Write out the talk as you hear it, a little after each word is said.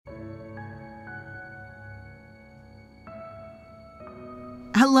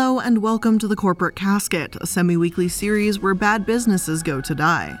Hello and welcome to the Corporate Casket, a semi-weekly series where bad businesses go to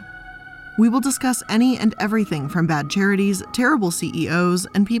die. We will discuss any and everything from bad charities, terrible CEOs,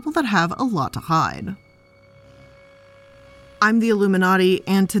 and people that have a lot to hide. I'm the Illuminati,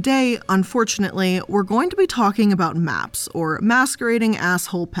 and today, unfortunately, we're going to be talking about MAPS, or Masquerading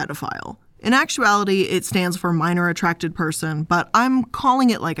Asshole Pedophile. In actuality, it stands for Minor Attracted Person, but I'm calling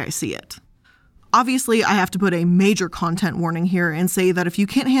it like I see it. Obviously, I have to put a major content warning here and say that if you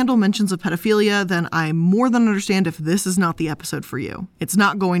can't handle mentions of pedophilia, then I more than understand if this is not the episode for you. It's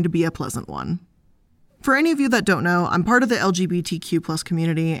not going to be a pleasant one. For any of you that don't know, I'm part of the LGBTQ+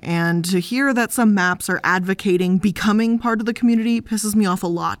 community, and to hear that some MAPs are advocating becoming part of the community pisses me off a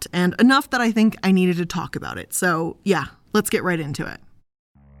lot, and enough that I think I needed to talk about it. So yeah, let's get right into it.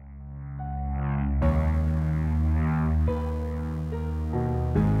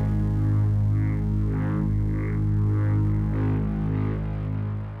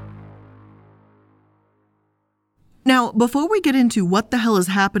 Now, before we get into what the hell is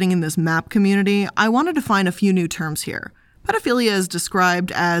happening in this MAP community, I want to define a few new terms here. Pedophilia is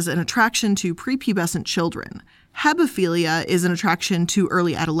described as an attraction to prepubescent children. Hebephilia is an attraction to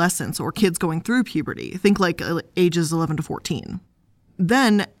early adolescents or kids going through puberty. Think like ages 11 to 14.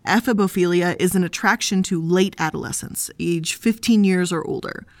 Then, ephebophilia is an attraction to late adolescents, age 15 years or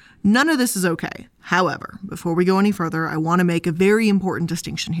older. None of this is okay. However, before we go any further, I want to make a very important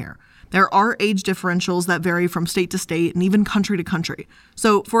distinction here. There are age differentials that vary from state to state and even country to country.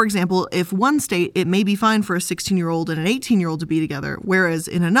 So, for example, if one state, it may be fine for a 16-year-old and an 18-year-old to be together, whereas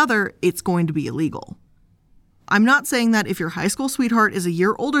in another, it's going to be illegal. I'm not saying that if your high school sweetheart is a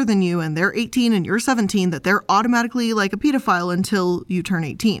year older than you and they're 18 and you're 17, that they're automatically like a pedophile until you turn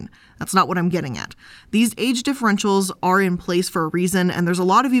 18. That's not what I'm getting at. These age differentials are in place for a reason, and there's a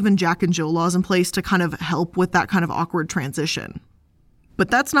lot of even Jack and Jill laws in place to kind of help with that kind of awkward transition. But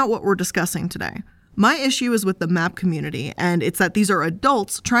that's not what we're discussing today. My issue is with the MAP community, and it's that these are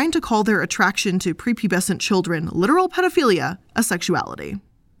adults trying to call their attraction to prepubescent children, literal pedophilia, a sexuality.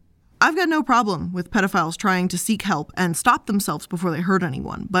 I've got no problem with pedophiles trying to seek help and stop themselves before they hurt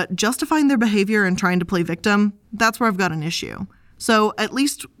anyone, but justifying their behavior and trying to play victim, that's where I've got an issue. So at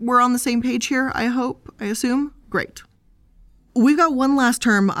least we're on the same page here, I hope, I assume? Great. We've got one last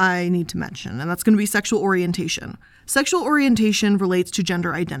term I need to mention, and that's going to be sexual orientation. Sexual orientation relates to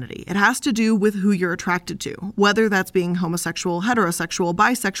gender identity. It has to do with who you're attracted to, whether that's being homosexual, heterosexual,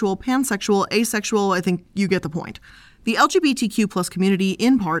 bisexual, pansexual, asexual, I think you get the point. The LGBTQ+ community,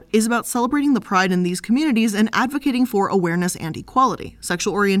 in part, is about celebrating the pride in these communities and advocating for awareness and equality.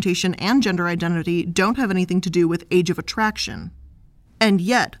 Sexual orientation and gender identity don't have anything to do with age of attraction. And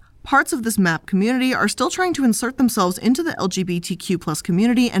yet, parts of this MAP community are still trying to insert themselves into the LGBTQ+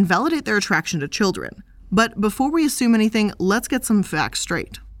 community and validate their attraction to children. But before we assume anything, let's get some facts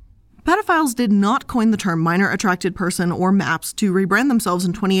straight. Pedophiles did not coin the term minor attracted person or MAPS to rebrand themselves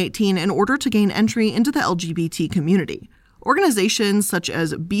in 2018 in order to gain entry into the LGBT community. Organizations such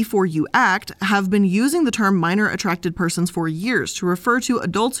as Before You Act have been using the term minor attracted persons for years to refer to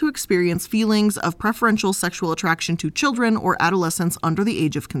adults who experience feelings of preferential sexual attraction to children or adolescents under the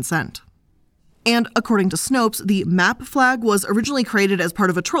age of consent. And according to Snopes, the MAP flag was originally created as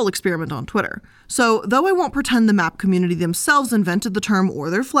part of a troll experiment on Twitter. So, though I won't pretend the MAP community themselves invented the term or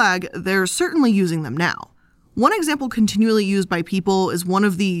their flag, they're certainly using them now. One example continually used by people is one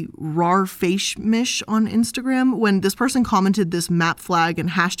of the rar face-mish on Instagram, when this person commented this MAP flag and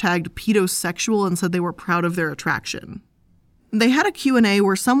hashtagged pedosexual and said they were proud of their attraction. They had a Q&A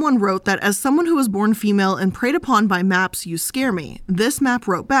where someone wrote that as someone who was born female and preyed upon by MAPs, you scare me. This MAP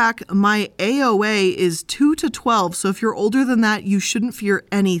wrote back, my AOA is 2 to 12, so if you're older than that, you shouldn't fear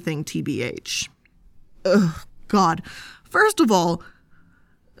anything, TBH. Ugh, God. First of all,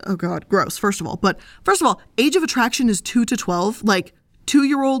 oh God, gross, first of all, age of attraction is 2 to 12, like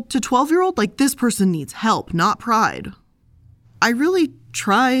 2-year-old to 12-year-old, like this person needs help, not pride. I really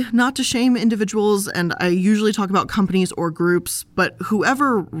try not to shame individuals, and I usually talk about companies or groups, but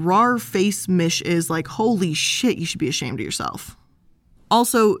whoever rar face mish is, like, holy shit, you should be ashamed of yourself.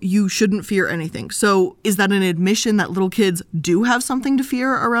 Also, you shouldn't fear anything. So is that an admission that little kids do have something to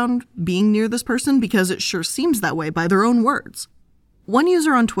fear around being near this person? Because it sure seems that way by their own words. One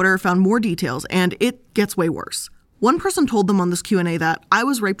user on Twitter found more details, and it gets way worse. One person told them on this Q&A that, I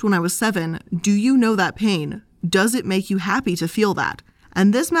was raped when I was 7. Do you know that pain? Does it make you happy to feel that?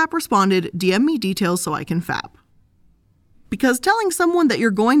 And this MAP responded, DM me details so I can fap. Because telling someone that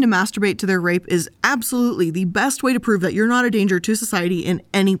you're going to masturbate to their rape is absolutely the best way to prove that you're not a danger to society in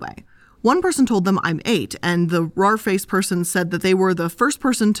any way. One person told them I'm 8, and the rar-faced person said that they were the first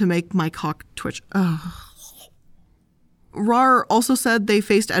person to make my cock twitch. Ugh. RAR also said they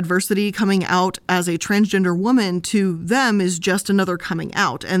faced adversity. Coming out as a transgender woman to them is just another coming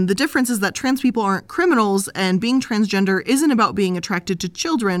out, and the difference is that trans people aren't criminals, and being transgender isn't about being attracted to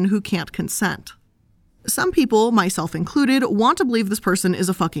children who can't consent. Some people, myself included, want to believe this person is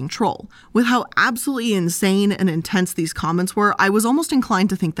a fucking troll. With how absolutely insane and intense these comments were, I was almost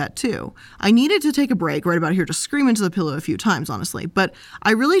inclined to think that too. I needed to take a break right about here to scream into the pillow a few times, honestly, but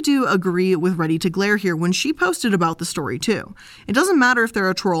I really do agree with Ready to Glare here when she posted about the story too. It doesn't matter if they're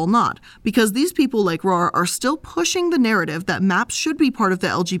a troll or not, because these people like RAR are still pushing the narrative that MAPs should be part of the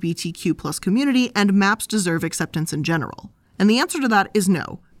LGBTQ+ community and MAPs deserve acceptance in general. And the answer to that is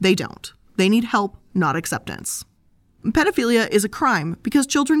no, they don't. They need help, not acceptance. Pedophilia is a crime because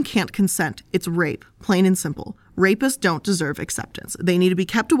children can't consent. It's rape, plain and simple. Rapists don't deserve acceptance. They need to be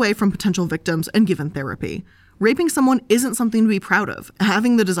kept away from potential victims and given therapy. Raping someone isn't something to be proud of.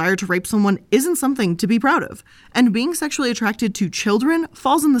 Having the desire to rape someone isn't something to be proud of. And being sexually attracted to children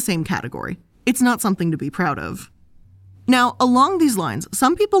falls in the same category. It's not something to be proud of. Now, along these lines,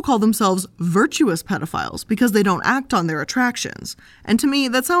 some people call themselves virtuous pedophiles because they don't act on their attractions. And to me,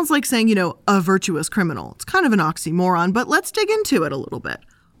 that sounds like saying, a virtuous criminal. It's kind of an oxymoron, but let's dig into it a little bit.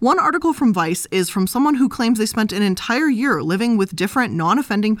 One article from Vice is from someone who claims they spent an entire year living with different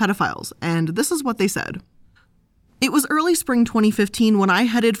non-offending pedophiles, and this is what they said. It was early spring 2015 when I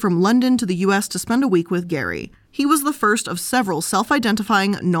headed from London to the US to spend a week with Gary. He was the first of several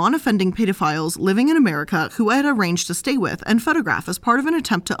self-identifying, non-offending pedophiles living in America who I had arranged to stay with and photograph as part of an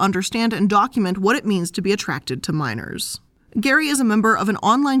attempt to understand and document what it means to be attracted to minors. Gary is a member of an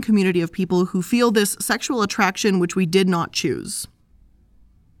online community of people who feel this sexual attraction which we did not choose.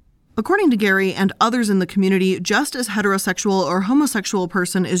 According to Gary and others in the community, just as heterosexual or homosexual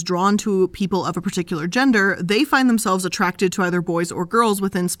person is drawn to people of a particular gender, they find themselves attracted to either boys or girls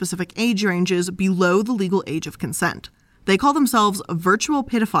within specific age ranges below the legal age of consent. They call themselves virtual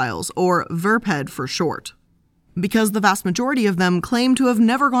pedophiles, or VERPED for short, because the vast majority of them claim to have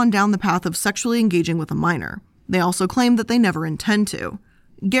never gone down the path of sexually engaging with a minor. They also claim that they never intend to.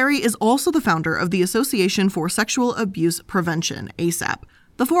 Gary is also the founder of the Association for Sexual Abuse Prevention, ASAP.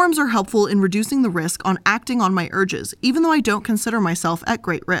 The forums are helpful in reducing the risk on acting on my urges, even though I don't consider myself at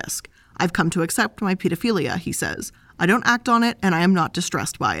great risk. I've come to accept my pedophilia, he says. I don't act on it, and I am not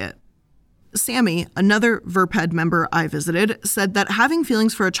distressed by it. Sammy, another VERPED member I visited, said that having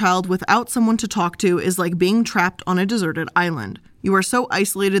feelings for a child without someone to talk to is like being trapped on a deserted island. You are so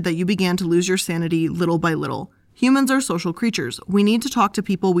isolated that you began to lose your sanity little by little. Humans are social creatures. We need to talk to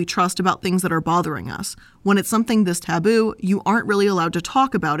people we trust about things that are bothering us. When it's something this taboo, you aren't really allowed to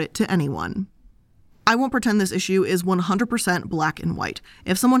talk about it to anyone. I won't pretend this issue is 100% black and white.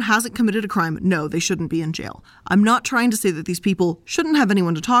 If someone hasn't committed a crime, no, they shouldn't be in jail. I'm not trying to say that these people shouldn't have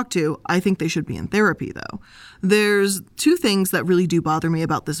anyone to talk to. I think they should be in therapy, though. There's two things that really do bother me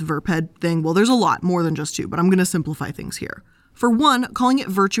about this VERPED thing. Well, there's a lot, more than just two, but I'm going to simplify things here. For one, calling it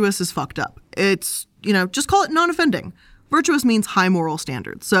virtuous is fucked up. It's, just call it non-offending. Virtuous means high moral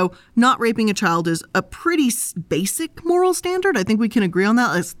standards. So not raping a child is a pretty basic moral standard. I think we can agree on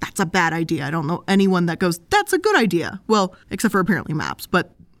that. That's a bad idea. I don't know anyone that goes, that's a good idea. Well, except for apparently MAPS.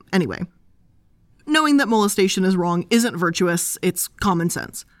 But anyway, knowing that molestation is wrong isn't virtuous. It's common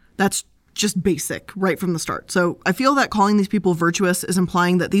sense. That's just basic right from the start. So I feel that calling these people virtuous is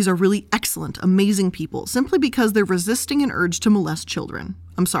implying that these are really excellent, amazing people simply because they're resisting an urge to molest children.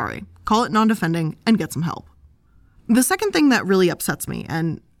 I'm sorry. Call it non-defending and get some help. The second thing that really upsets me,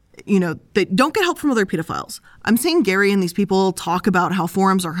 and, they don't get help from other pedophiles. I'm seeing Gary and these people talk about how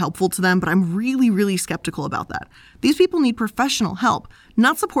forums are helpful to them, but I'm really, really skeptical about that. These people need professional help,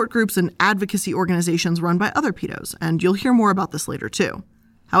 not support groups and advocacy organizations run by other pedos, and you'll hear more about this later too.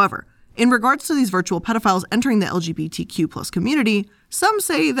 However, in regards to these virtual pedophiles entering the LGBTQ+ community, some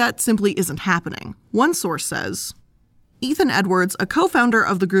say that simply isn't happening. One source says, Ethan Edwards, a co-founder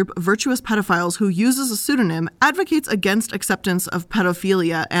of the group Virtuous Pedophiles who uses a pseudonym, advocates against acceptance of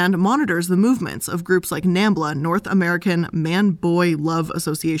pedophilia and monitors the movements of groups like NAMBLA, North American Man-Boy Love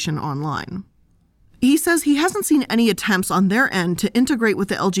Association online. He says he hasn't seen any attempts on their end to integrate with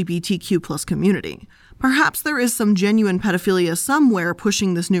the LGBTQ+ community. Perhaps there is some genuine pedophilia somewhere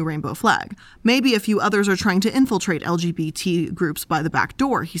pushing this new rainbow flag. Maybe a few others are trying to infiltrate LGBT groups by the back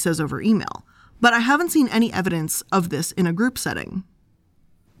door, he says over email. But I haven't seen any evidence of this in a group setting.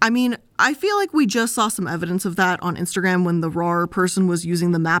 I mean, I feel like we just saw some evidence of that on Instagram when the RAR person was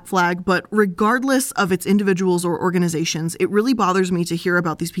using the MAP flag, but regardless of its individuals or organizations, it really bothers me to hear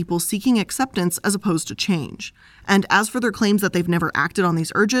about these people seeking acceptance as opposed to change. And as for their claims that they've never acted on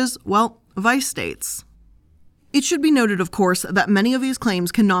these urges, well, Vice states, it should be noted, of course, that many of these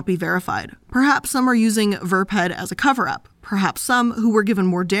claims cannot be verified. Perhaps some are using VERPED as a cover-up. Perhaps some, who were given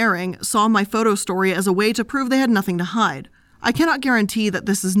more daring, saw my photo story as a way to prove they had nothing to hide. I cannot guarantee that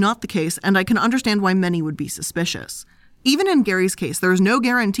this is not the case, and I can understand why many would be suspicious. Even in Gary's case, there is no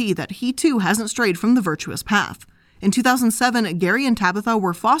guarantee that he too hasn't strayed from the virtuous path. In 2007, Gary and Tabitha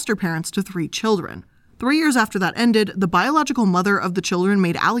were foster parents to 3 children. 3 years after that ended, the biological mother of the children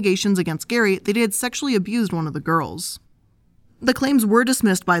made allegations against Gary that he had sexually abused one of the girls. The claims were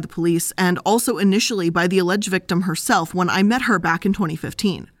dismissed by the police and also initially by the alleged victim herself when I met her back in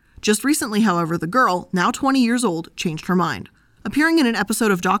 2015. Just recently, however, the girl, now 20 years old, changed her mind. Appearing in an episode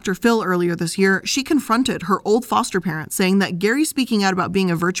of Dr. Phil earlier this year, she confronted her old foster parent, saying that Gary speaking out about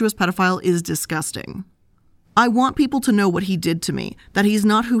being a virtuous pedophile is disgusting. I want people to know what he did to me, that he's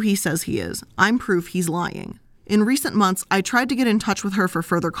not who he says he is. I'm proof he's lying. In recent months, I tried to get in touch with her for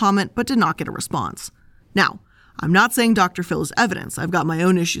further comment, but did not get a response. Now, I'm not saying Dr. Phil is evidence. I've got my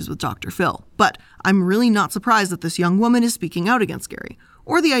own issues with Dr. Phil, but I'm really not surprised that this young woman is speaking out against Gary,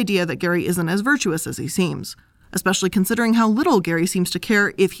 or the idea that Gary isn't as virtuous as he seems, especially considering how little Gary seems to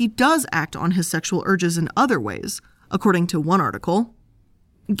care if he does act on his sexual urges in other ways. According to one article,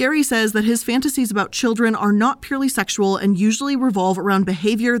 Gary says that his fantasies about children are not purely sexual and usually revolve around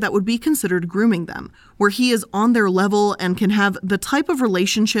behavior that would be considered grooming them, where he is on their level and can have the type of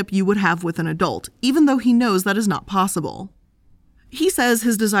relationship you would have with an adult, even though he knows that is not possible. He says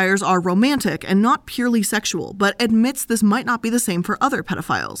his desires are romantic and not purely sexual, but admits this might not be the same for other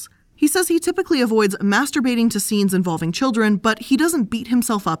pedophiles. He says he typically avoids masturbating to scenes involving children, but he doesn't beat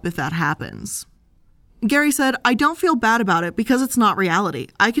himself up if that happens. Gary said, "I don't feel bad about it because it's not reality.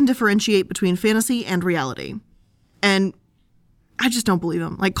 I can differentiate between fantasy and reality." And I just don't believe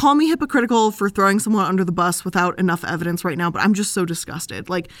him. Like, call me hypocritical for throwing someone under the bus without enough evidence right now, but I'm just so disgusted.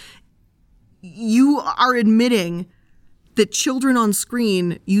 Like, you are admitting that children on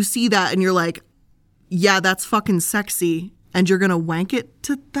screen, you see that and you're like, yeah, that's fucking sexy, and you're gonna wank it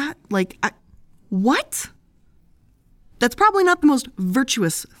to that? Like, what? That's probably not the most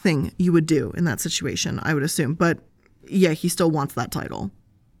virtuous thing you would do in that situation, I would assume. But yeah, he still wants that title.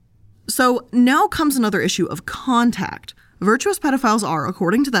 So now comes another issue of contact. Virtuous pedophiles are,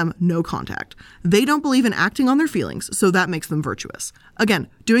 according to them, no contact. They don't believe in acting on their feelings, so that makes them virtuous. Again,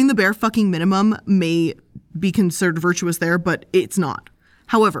 doing the bare fucking minimum may be considered virtuous there, but it's not.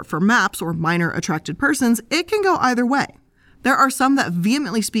 However, for MAPs, or minor attracted persons, it can go either way. There are some that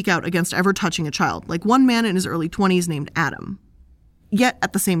vehemently speak out against ever touching a child, like one man in his early 20s named Adam. Yet,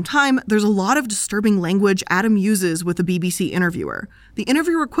 at the same time, there's a lot of disturbing language Adam uses with a BBC interviewer. The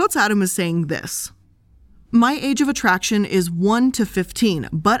interviewer quotes Adam as saying this: "My age of attraction is 1 to 15,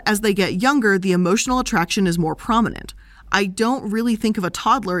 but as they get younger, the emotional attraction is more prominent. I don't really think of a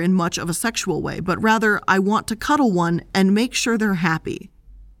toddler in much of a sexual way, but rather I want to cuddle one and make sure they're happy."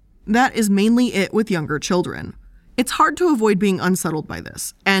 That is mainly it with younger children. It's hard to avoid being unsettled by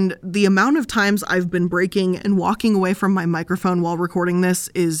this, and the amount of times I've been breaking and walking away from my microphone while recording this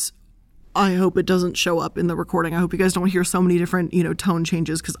is, I hope it doesn't show up in the recording. I hope you guys don't hear so many different, tone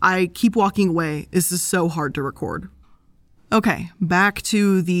changes, because I keep walking away. This is so hard to record. Okay, back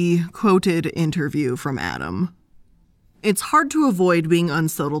to the quoted interview from Adam. It's hard to avoid being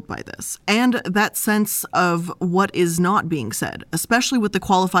unsettled by this, and that sense of what is not being said, especially with the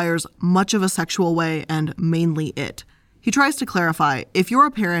qualifiers much of a sexual way and mainly it. He tries to clarify, if you're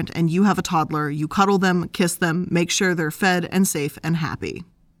a parent and you have a toddler, you cuddle them, kiss them, make sure they're fed and safe and happy.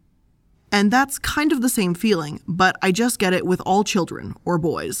 And that's kind of the same feeling, but I just get it with all children, or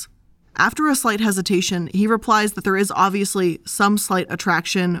boys. After a slight hesitation, he replies that there is obviously some slight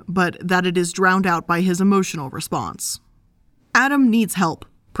attraction, but that it is drowned out by his emotional response. Adam needs help,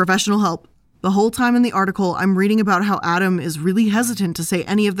 professional help. The whole time in the article, I'm reading about how Adam is really hesitant to say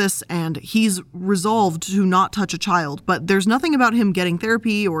any of this, and he's resolved to not touch a child, but there's nothing about him getting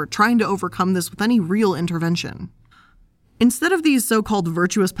therapy or trying to overcome this with any real intervention. Instead of these so-called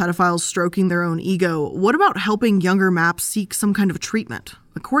virtuous pedophiles stroking their own ego, what about helping younger MAPs seek some kind of treatment?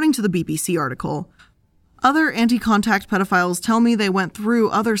 According to the BBC article, other anti-contact pedophiles tell me they went through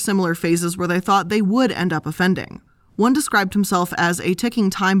other similar phases where they thought they would end up offending. One described himself as a ticking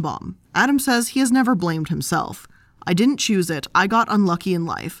time bomb. Adam says he has never blamed himself. "I didn't choose it. I got unlucky in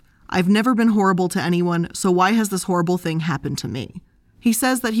life. I've never been horrible to anyone, so why has this horrible thing happened to me?" He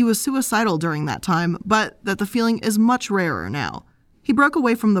says that he was suicidal during that time, but that the feeling is much rarer now. He broke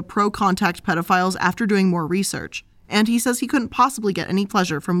away from the pro-contact pedophiles after doing more research, and he says he couldn't possibly get any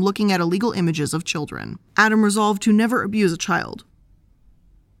pleasure from looking at illegal images of children. Adam resolved to never abuse a child.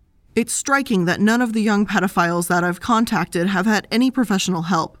 It's striking that none of the young pedophiles that I've contacted have had any professional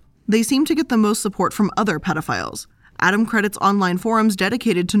help. They seem to get the most support from other pedophiles. Adam credits online forums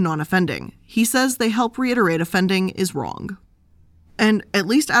dedicated to non-offending. He says they help reiterate offending is wrong. And at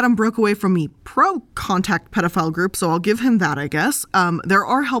least Adam broke away from the pro-contact pedophile group, so I'll give him that, I guess. There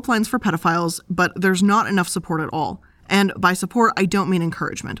are helplines for pedophiles, but there's not enough support at all. And by support, I don't mean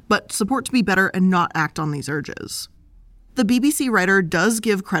encouragement, but support to be better and not act on these urges. The BBC writer does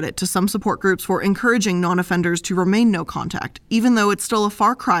give credit to some support groups for encouraging non-offenders to remain no contact, even though it's still a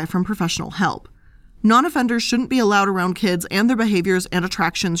far cry from professional help. Non-offenders shouldn't be allowed around kids, and their behaviors and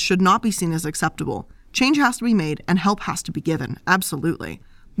attractions should not be seen as acceptable. Change has to be made and help has to be given, absolutely.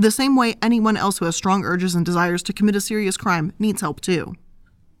 The same way anyone else who has strong urges and desires to commit a serious crime needs help too.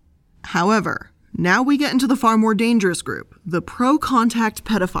 However, now we get into the far more dangerous group, the pro-contact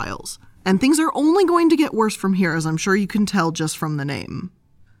pedophiles. And things are only going to get worse from here, as I'm sure you can tell just from the name.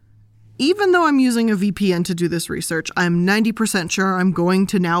 Even though I'm using a VPN to do this research, I'm 90% sure I'm going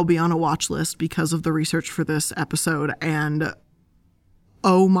to now be on a watch list because of the research for this episode, and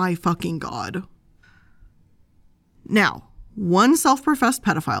oh my fucking god. Now, one self-professed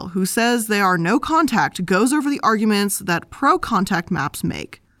pedophile who says they are no contact goes over the arguments that pro-contact maps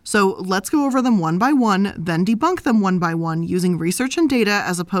make. So let's go over them one by one, then debunk them one by one using research and data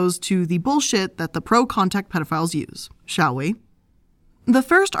as opposed to the bullshit that the pro-contact pedophiles use, shall we? The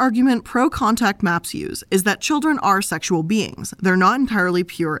first argument pro-contact maps use is that children are sexual beings. They're not entirely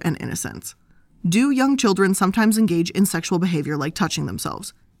pure and innocent. Do young children sometimes engage in sexual behavior like touching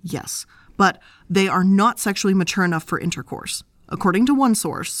themselves? Yes, but they are not sexually mature enough for intercourse. According to one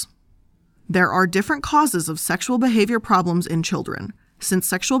source, there are different causes of sexual behavior problems in children. Since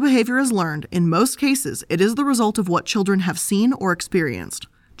sexual behavior is learned, in most cases, it is the result of what children have seen or experienced.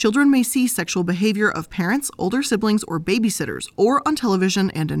 Children may see sexual behavior of parents, older siblings, or babysitters, or on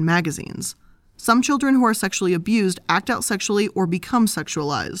television and in magazines. Some children who are sexually abused act out sexually or become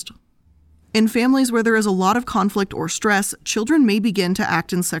sexualized. In families where there is a lot of conflict or stress, children may begin to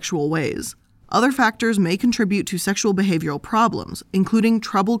act in sexual ways. Other factors may contribute to sexual behavioral problems, including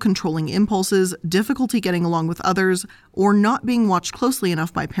trouble controlling impulses, difficulty getting along with others, or not being watched closely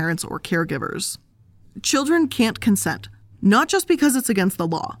enough by parents or caregivers. Children can't consent, not just because it's against the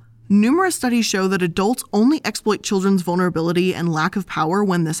law. Numerous studies show that adults only exploit children's vulnerability and lack of power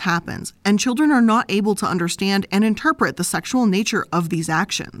when this happens, and children are not able to understand and interpret the sexual nature of these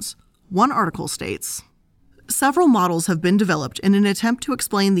actions. One article states, several models have been developed in an attempt to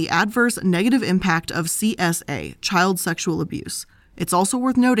explain the adverse negative impact of CSA, child sexual abuse. It's also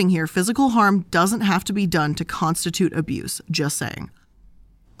worth noting here, physical harm doesn't have to be done to constitute abuse, just saying.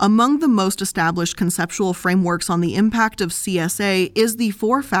 Among the most established conceptual frameworks on the impact of CSA is the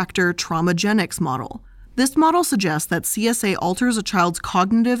 4-factor traumagenics model. This model suggests that CSA alters a child's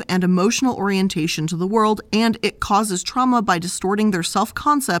cognitive and emotional orientation to the world, and it causes trauma by distorting their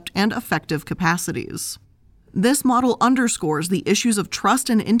self-concept and affective capacities. This model underscores the issues of trust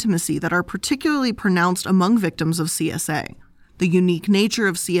and intimacy that are particularly pronounced among victims of CSA. The unique nature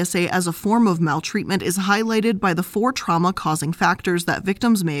of CSA as a form of maltreatment is highlighted by the 4 trauma-causing factors that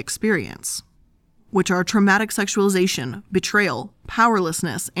victims may experience, which are traumatic sexualization, betrayal,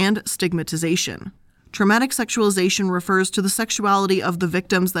 powerlessness, and stigmatization. Traumatic sexualization refers to the sexuality of the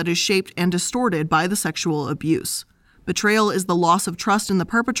victims that is shaped and distorted by the sexual abuse. Betrayal is the loss of trust in the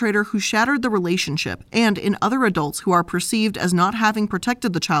perpetrator who shattered the relationship and in other adults who are perceived as not having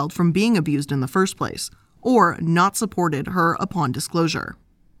protected the child from being abused in the first place, or not supported her upon disclosure.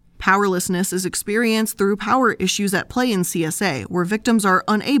 Powerlessness is experienced through power issues at play in CSA, where victims are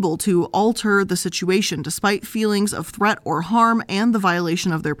unable to alter the situation despite feelings of threat or harm and the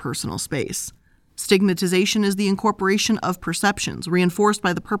violation of their personal space. Stigmatization is the incorporation of perceptions reinforced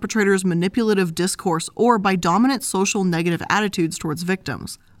by the perpetrator's manipulative discourse or by dominant social negative attitudes towards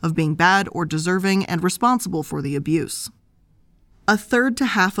victims, of being bad or deserving and responsible for the abuse. 1/3 to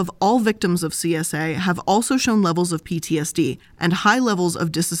half of all victims of CSA have also shown levels of PTSD, and high levels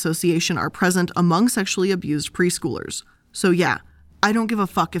of disassociation are present among sexually abused preschoolers. So yeah, I don't give a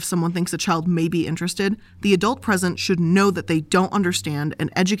fuck if someone thinks a child may be interested. The adult present should know that they don't understand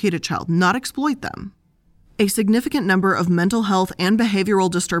and educate a child, not exploit them. A significant number of mental health and behavioral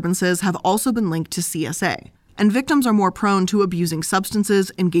disturbances have also been linked to CSA, and victims are more prone to abusing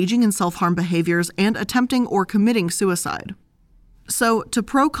substances, engaging in self-harm behaviors, and attempting or committing suicide. So, to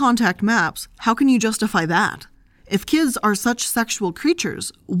pro-contact maps, how can you justify that? If kids are such sexual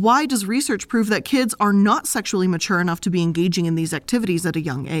creatures, why does research prove that kids are not sexually mature enough to be engaging in these activities at a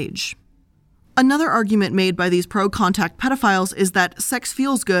young age? Another argument made by these pro-contact pedophiles is that sex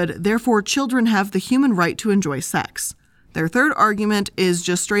feels good, therefore children have the human right to enjoy sex. Their third argument is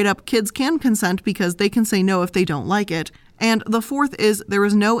just straight up kids can consent because they can say no if they don't like it, and the fourth is there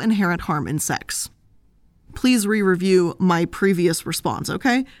is no inherent harm in sex. please re-review my previous response,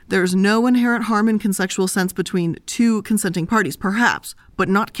 okay? There's no inherent harm in consensual sex between two consenting parties, perhaps, but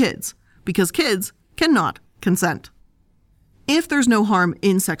not kids, because kids cannot consent. If there's no harm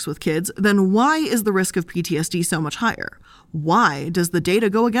in sex with kids, then why is the risk of PTSD so much higher? Why does the data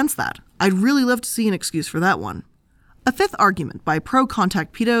go against that? I'd really love to see an excuse for that one. A fifth argument by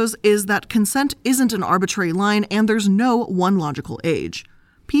pro-contact pedos is that consent isn't an arbitrary line and there's no one logical age.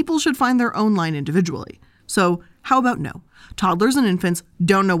 People should find their own line individually. So how about no? Toddlers and infants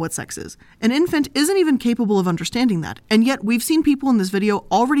don't know what sex is. An infant isn't even capable of understanding that. And yet we've seen people in this video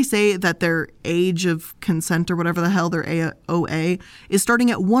already say that their age of consent or whatever the hell their AOA is starting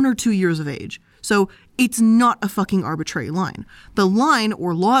at 1 or 2 years of age. So it's not a fucking arbitrary line. The line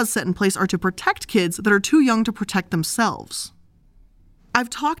or laws set in place are to protect kids that are too young to protect themselves. I've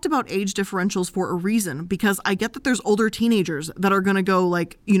talked about age differentials for a reason, because I get that there's older teenagers that are going to go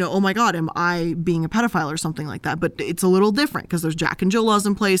like, oh my God, am I being a pedophile or something like that? But it's a little different because there's Jack and Jill laws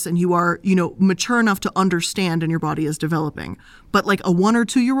in place and you are, mature enough to understand and your body is developing. But like a 1 or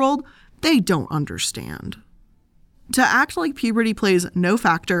 2 year old, they don't understand. To act like puberty plays no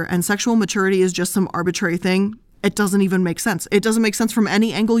factor and sexual maturity is just some arbitrary thing, it doesn't even make sense. It doesn't make sense from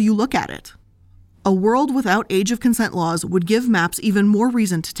any angle you look at it. A world without age of consent laws would give MAPS even more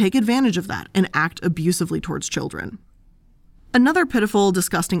reason to take advantage of that and act abusively towards children. Another pitiful,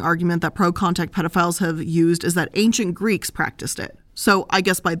 disgusting argument that pro-contact pedophiles have used is that ancient Greeks practiced it. So I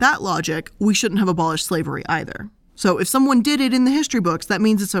guess by that logic, we shouldn't have abolished slavery either. So if someone did it in the history books, that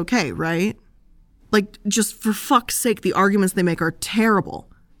means it's okay, right? Like, just for fuck's sake, the arguments they make are terrible.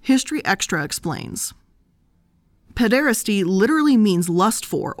 History Extra explains. Pederasty literally means lust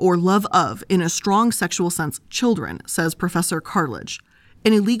for or love of, in a strong sexual sense, children, says Professor Cartledge.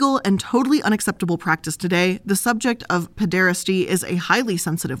 An illegal and totally unacceptable practice today, the subject of pederasty is a highly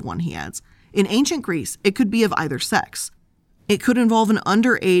sensitive one, he adds. In ancient Greece, it could be of either sex. It could involve an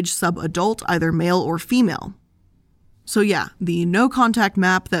underage sub-adult, either male or female. So yeah, the no-contact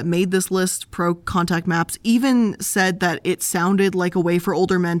map that made this list, pro-contact maps, even said that it sounded like a way for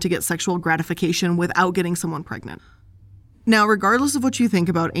older men to get sexual gratification without getting someone pregnant. Now, regardless of what you think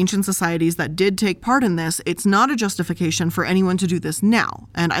about ancient societies that did take part in this, it's not a justification for anyone to do this now,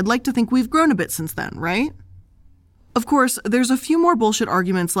 and I'd like to think we've grown a bit since then, right? Of course, there's a few more bullshit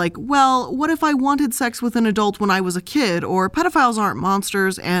arguments like, well, what if I wanted sex with an adult when I was a kid, or pedophiles aren't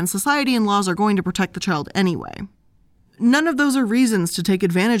monsters, and society and laws are going to protect the child anyway. None of those are reasons to take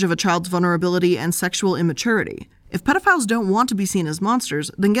advantage of a child's vulnerability and sexual immaturity. If pedophiles don't want to be seen as monsters,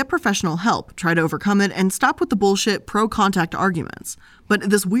 then get professional help, try to overcome it, and stop with the bullshit pro-contact arguments.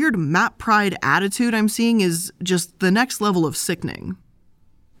 But this weird map pride attitude I'm seeing is just the next level of sickening.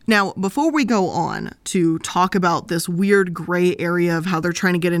 Now, before we go on to talk about this weird gray area of how they're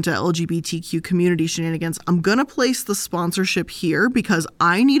trying to get into LGBTQ community shenanigans, I'm gonna place the sponsorship here because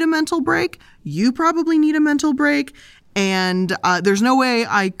I need a mental break, you probably need a mental break, and there's no way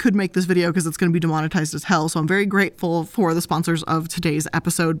I could make this video because it's going to be demonetized as hell. So I'm very grateful for the sponsors of today's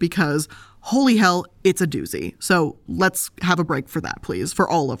episode because holy hell, it's a doozy. So let's have a break for that, please, for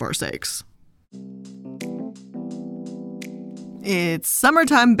all of our sakes. It's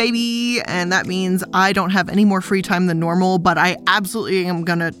summertime, baby, and that means I don't have any more free time than normal, but I absolutely am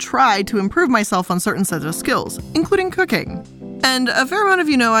gonna try to improve myself on certain sets of skills, including cooking. And a fair amount of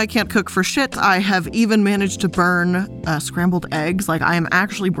you know I can't cook for shit. I have even managed to burn scrambled eggs. Like, I am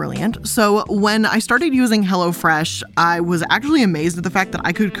actually brilliant. So when I started using HelloFresh, I was actually amazed at the fact that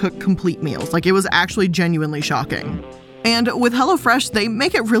I could cook complete meals. Like, it was actually genuinely shocking. And with HelloFresh, they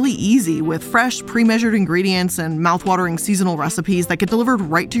make it really easy with fresh, pre-measured ingredients and mouth-watering seasonal recipes that get delivered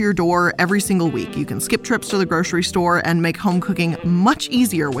right to your door every single week. You can skip trips to the grocery store and make home cooking much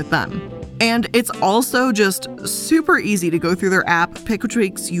easier with them. And it's also just super easy to go through their app, pick which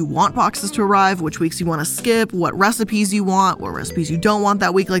weeks you want boxes to arrive, which weeks you want to skip, what recipes you want, what recipes you don't want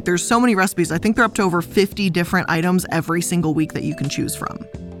that week. Like, there's so many recipes. I think they're up to over 50 different items every single week that you can choose from.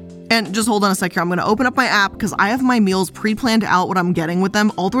 And just hold on a sec here. I'm going to open up my app because I have my meals pre-planned out what I'm getting with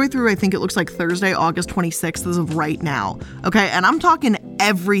them all the way through. I think it looks like Thursday, August 26th as of right now. Okay, and I'm talking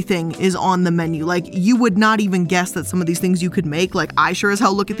everything is on the menu. Like, you would not even guess that some of these things you could make. Like, I sure as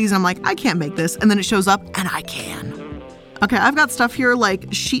hell look at these and I'm like, I can't make this. And then it shows up and I can. Okay, I've got stuff here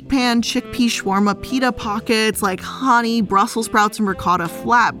like sheet pan, chickpea shawarma, pita pockets, like honey, Brussels sprouts and ricotta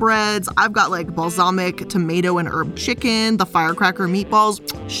flatbreads. I've got like balsamic tomato and herb chicken, the firecracker meatballs,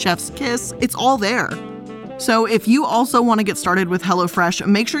 chef's kiss. It's all there. So if you also want to get started with HelloFresh,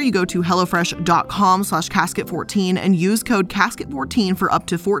 make sure you go to hellofresh.com/casket14 and use code casket14 for up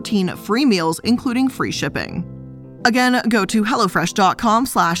to 14 free meals, including free shipping. Again, go to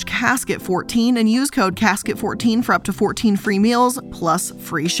hellofresh.com/casket14 and use code casket14 for up to 14 free meals plus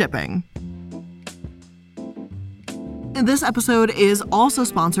free shipping. This episode is also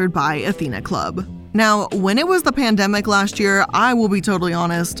sponsored by Athena Club. Now, when it was the pandemic last year, I will be totally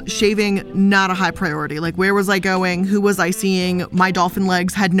honest, shaving not a high priority. Like, where was I going? Who was I seeing? My dolphin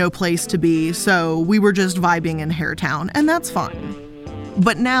legs had no place to be, so we were just vibing in Hairtown, and that's fine.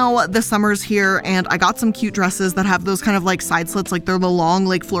 But now the summer's here, and I got some cute dresses that have those kind of like side slits, like they're the long,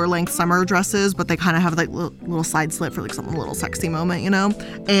 like floor-length summer dresses, but they kind of have like little side slit for like something a little sexy moment, you know?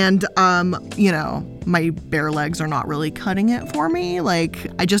 And, my bare legs are not really cutting it for me.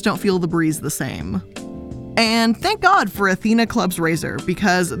 Like, I just don't feel the breeze the same. And thank God for Athena Club's razor,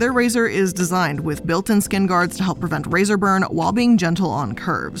 because their razor is designed with built-in skin guards to help prevent razor burn while being gentle on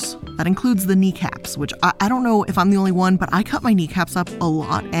curves. That includes the kneecaps, which I don't know if I'm the only one, but I cut my kneecaps up a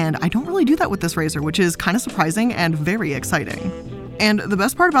lot, and I don't really do that with this razor, which is kind of surprising and very exciting. And the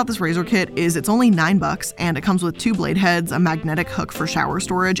best part about this razor kit is it's only $9, and it comes with 2 blade heads, a magnetic hook for shower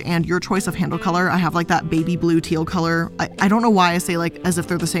storage, and your choice of handle color. I have like that baby blue teal color. I don't know why I say like as if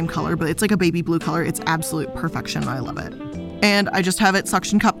they're the same color, but it's like a baby blue color. It's absolute perfection. I love it. And I just have it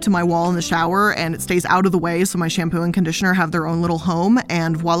suction cupped to my wall in the shower, and it stays out of the way so my shampoo and conditioner have their own little home,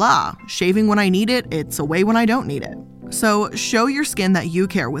 and voila, shaving when I need it, it's away when I don't need it. So show your skin that you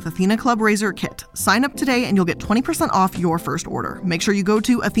care with Athena Club Razor Kit. Sign up today and you'll get 20% off your first order. Make sure you go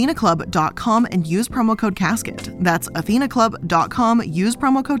to athenaclub.com and use promo code CASKET. That's athenaclub.com, use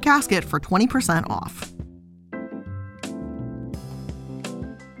promo code CASKET for 20% off.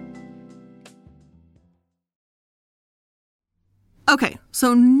 Okay,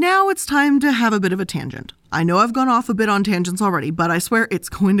 so now it's time to have a bit of a tangent. I know I've gone off a bit on tangents already, but I swear it's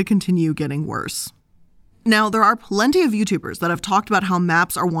going to continue getting worse. Now, there are plenty of YouTubers that have talked about how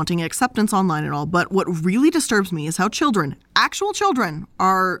maps are wanting acceptance online and all, but what really disturbs me is how children, actual children,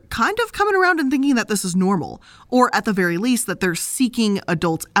 are kind of coming around and thinking that this is normal, or at the very least that they're seeking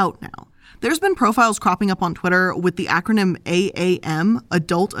adults out now. There's been profiles cropping up on Twitter with the acronym AAM,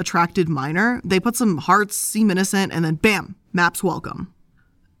 Adult Attracted Minor. They put some hearts, seem innocent, and then bam, maps welcome.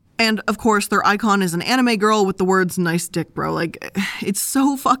 And of course, their icon is an anime girl with the words "nice dick, bro." Like, it's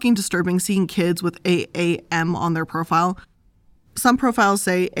so fucking disturbing seeing kids with AAM on their profile. Some profiles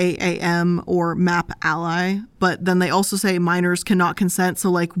say AAM or Map Ally, but then they also say minors cannot consent, so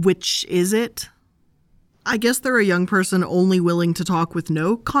like, which is it? I guess they're a young person only willing to talk with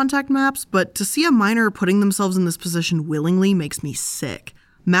no contact maps, but to see a minor putting themselves in this position willingly makes me sick.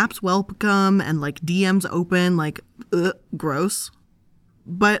 Maps welcome and like DMs open, like, gross.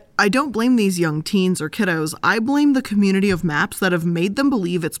 But I don't blame these young teens or kiddos. I blame the community of maps that have made them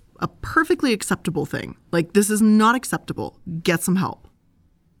believe it's a perfectly acceptable thing. Like, this is not acceptable. Get some help.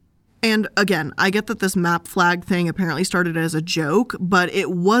 And again, I get that this map flag thing apparently started as a joke, but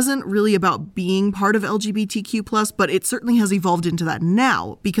it wasn't really about being part of LGBTQ+, but it certainly has evolved into that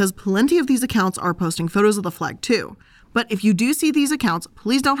now, because plenty of these accounts are posting photos of the flag too. But if you do see these accounts,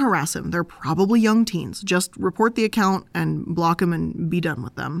 please don't harass them. They're probably young teens. Just report the account and block them and be done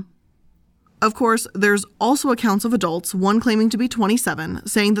with them. Of course, there's also accounts of adults, one claiming to be 27,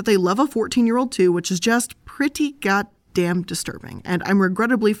 saying that they love a 14-year-old too, which is just pretty goddamn disturbing. And I'm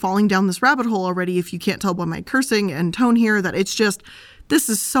regrettably falling down this rabbit hole already, if you can't tell by my cursing and tone here, that it's just, this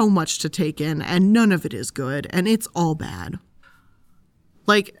is so much to take in, and none of it is good, and it's all bad.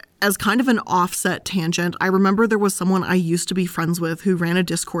 Like, as kind of an offset tangent, I remember there was someone I used to be friends with who ran a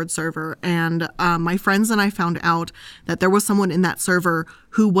Discord server, and my friends and I found out that there was someone in that server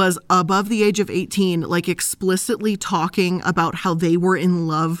who was above the age of 18, like explicitly talking about how they were in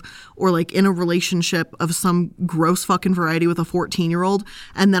love or like in a relationship of some gross fucking variety with a 14-year-old.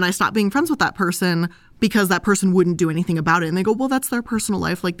 And then I stopped being friends with that person because that person wouldn't do anything about it. And they go, well, that's their personal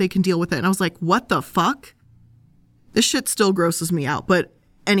life. Like, they can deal with it. And I was like, what the fuck? This shit still grosses me out. But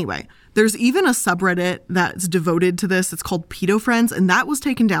anyway, there's even a subreddit that's devoted to this. It's called Pedo Friends, and that was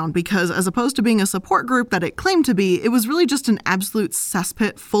taken down because, as opposed to being a support group that it claimed to be, it was really just an absolute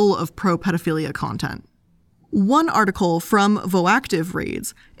cesspit full of pro-pedophilia content. One article from Voactive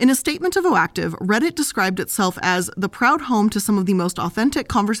reads, in a statement to Voactive, Reddit described itself as the proud home to some of the most authentic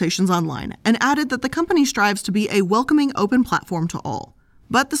conversations online, and added that the company strives to be a welcoming, open platform to all.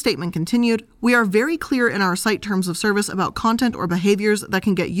 But the statement continued, we are very clear in our site terms of service about content or behaviors that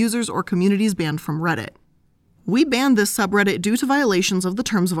can get users or communities banned from Reddit. We banned this subreddit due to violations of the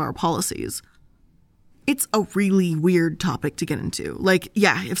terms of our policies. It's a really weird topic to get into. Like,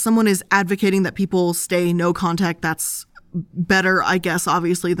 yeah, if someone is advocating that people stay no contact, that's better, I guess,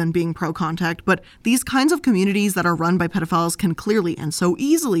 obviously, than being pro-contact, but these kinds of communities that are run by pedophiles can clearly and so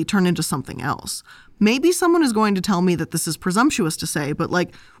easily turn into something else. Maybe someone is going to tell me that this is presumptuous to say, but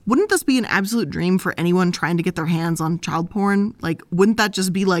wouldn't this be an absolute dream for anyone trying to get their hands on child porn? Wouldn't that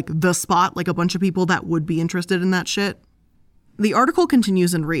just be the spot, a bunch of people that would be interested in that shit? The article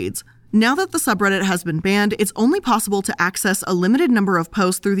continues and reads, now that the subreddit has been banned, it's only possible to access a limited number of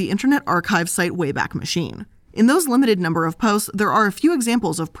posts through the Internet Archive site Wayback Machine. In those limited number of posts, there are a few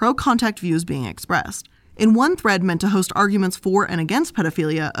examples of pro-contact views being expressed. In one thread meant to host arguments for and against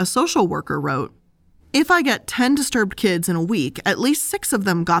pedophilia, a social worker wrote, if I get 10 disturbed kids in a week, at least 6 of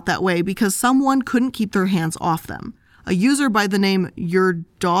them got that way because someone couldn't keep their hands off them. A user by the name Your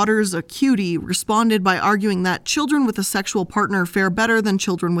Daughter's a Cutie responded by arguing that children with a sexual partner fare better than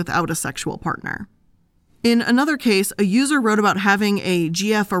children without a sexual partner. In another case, a user wrote about having a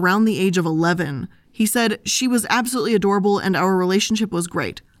GF around the age of 11. He said, she was absolutely adorable and our relationship was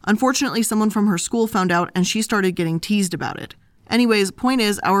great. Unfortunately, someone from her school found out and she started getting teased about it. Anyways, point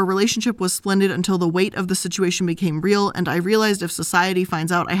is, our relationship was splendid until the weight of the situation became real, and I realized if society finds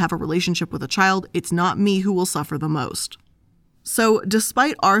out I have a relationship with a child, it's not me who will suffer the most. So,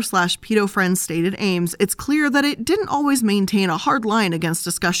 despite r/pedo friend's stated aims, it's clear that it didn't always maintain a hard line against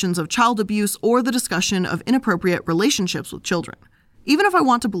discussions of child abuse or the discussion of inappropriate relationships with children. Even if I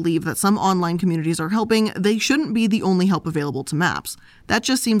want to believe that some online communities are helping, they shouldn't be the only help available to MAPS. That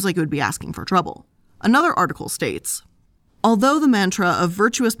just seems like it would be asking for trouble. Another article states, although the mantra of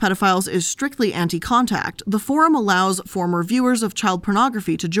virtuous pedophiles is strictly anti-contact, the forum allows former viewers of child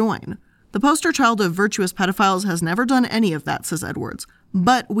pornography to join. The poster child of virtuous pedophiles has never done any of that, says Edwards.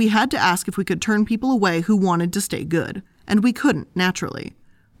 But we had to ask if we could turn people away who wanted to stay good. And we couldn't, naturally.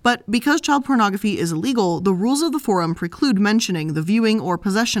 But because child pornography is illegal, the rules of the forum preclude mentioning the viewing or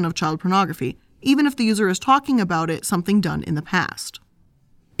possession of child pornography, even if the user is talking about it something done in the past.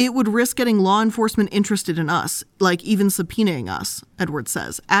 It would risk getting law enforcement interested in us, like even subpoenaing us, Edwards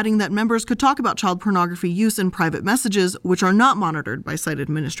says, adding that members could talk about child pornography use in private messages, which are not monitored by site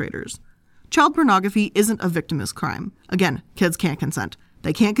administrators. Child pornography isn't a victimless crime. Again, kids can't consent.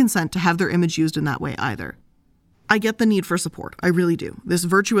 They can't consent to have their image used in that way either. I get the need for support. I really do. This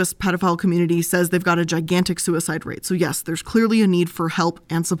virtuous pedophile community says they've got a gigantic suicide rate. So yes, there's clearly a need for help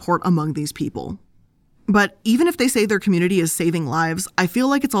and support among these people. But even if they say their community is saving lives, I feel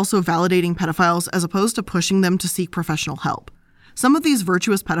like it's also validating pedophiles as opposed to pushing them to seek professional help. Some of these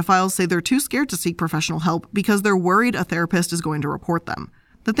virtuous pedophiles say they're too scared to seek professional help because they're worried a therapist is going to report them.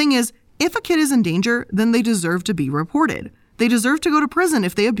 The thing is, if a kid is in danger, then they deserve to be reported. They deserve to go to prison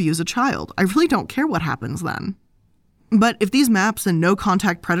if they abuse a child. I really don't care what happens then. But if these MAPs and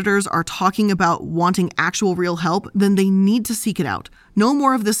no-contact predators are talking about wanting actual real help, then they need to seek it out. No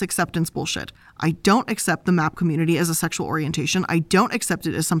more of this acceptance bullshit. I don't accept the MAP community as a sexual orientation. I don't accept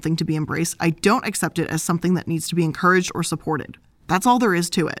it as something to be embraced. I don't accept it as something that needs to be encouraged or supported. That's all there is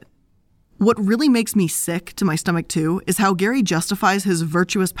to it. What really makes me sick to my stomach too is how Gary justifies his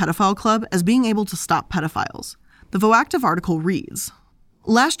virtuous pedophile club as being able to stop pedophiles. The Voactive article reads,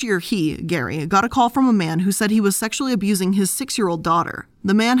 last year he, Gary, got a call from a man who said he was sexually abusing his 6-year-old daughter.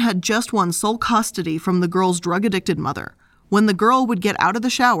 The man had just won sole custody from the girl's drug-addicted mother. When the girl would get out of the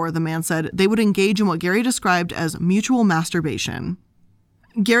shower, the man said, they would engage in what Gary described as mutual masturbation.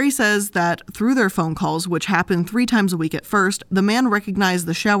 Gary says that through their phone calls, which happened 3 times a week at first, the man recognized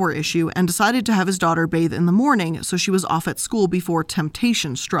the shower issue and decided to have his daughter bathe in the morning so she was off at school before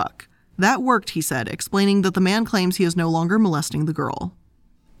temptation struck. That worked, he said, explaining that the man claims he is no longer molesting the girl.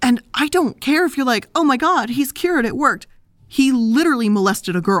 And I don't care if you're like, oh my God, he's cured, it worked. He literally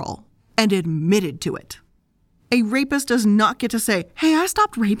molested a girl and admitted to it. A rapist does not get to say, hey, I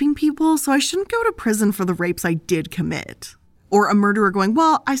stopped raping people, so I shouldn't go to prison for the rapes I did commit. Or a murderer going,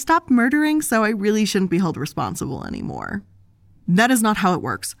 well, I stopped murdering, so I really shouldn't be held responsible anymore. That is not how it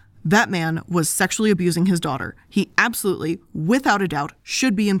works. That man was sexually abusing his daughter. He absolutely, without a doubt,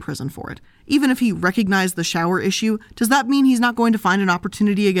 should be in prison for it. Even if he recognized the shower issue, does that mean he's not going to find an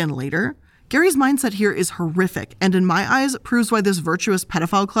opportunity again later? Gary's mindset here is horrific, and in my eyes, proves why this virtuous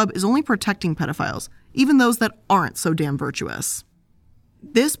pedophile club is only protecting pedophiles, even those that aren't so damn virtuous.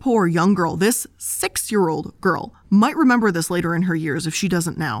 This poor young girl, this 6-year-old girl, might remember this later in her years if she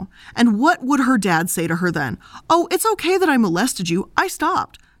doesn't now. And what would her dad say to her then? Oh, it's okay that I molested you. I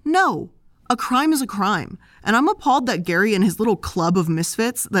stopped. No. A crime is a crime. And I'm appalled that Gary and his little club of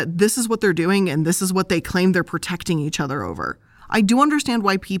misfits, that this is what they're doing and this is what they claim they're protecting each other over. I do understand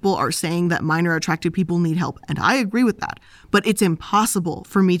why people are saying that minor attracted people need help, and I agree with that. But it's impossible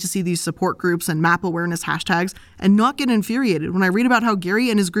for me to see these support groups and map awareness hashtags and not get infuriated when I read about how Gary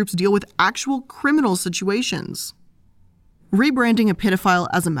and his groups deal with actual criminal situations. Rebranding a pedophile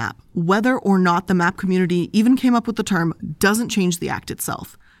as a map, whether or not the map community even came up with the term, doesn't change the act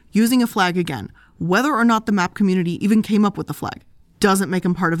itself. Using a flag again, whether or not the map community even came up with the flag, doesn't make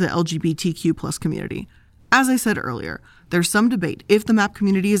them part of the LGBTQ+ community. As I said earlier, there's some debate if the map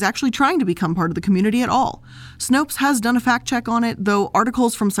community is actually trying to become part of the community at all. Snopes has done a fact check on it, though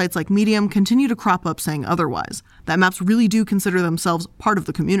articles from sites like Medium continue to crop up saying otherwise, that maps really do consider themselves part of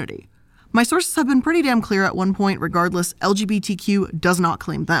the community. My sources have been pretty damn clear at one point, regardless, LGBTQ does not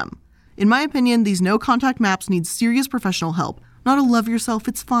claim them. In my opinion, these no-contact maps need serious professional help, not a love yourself,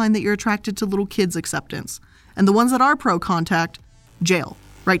 it's fine that you're attracted to little kids acceptance. And the ones that are pro-contact, jail.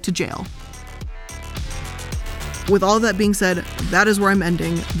 Right to jail. With all of that being said, that is where I'm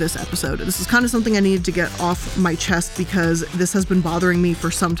ending this episode. This is kind of something I needed to get off my chest because this has been bothering me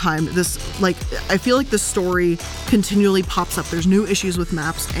for some time. I feel like this story continually pops up. There's new issues with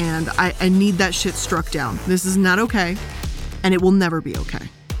maps, and I need that shit struck down. This is not okay, and it will never be okay.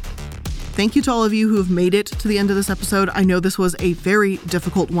 Thank you to all of you who have made it to the end of this episode. I know this was a very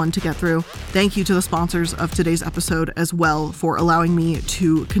difficult one to get through. Thank you to the sponsors of today's episode as well for allowing me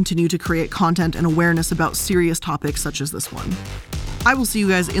to continue to create content and awareness about serious topics such as this one. I will see you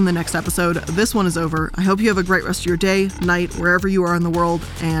guys in the next episode. This one is over. I hope you have a great rest of your day, night, wherever you are in the world,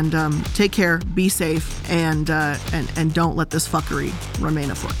 and take care, be safe, and don't let this fuckery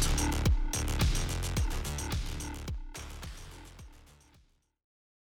remain afoot.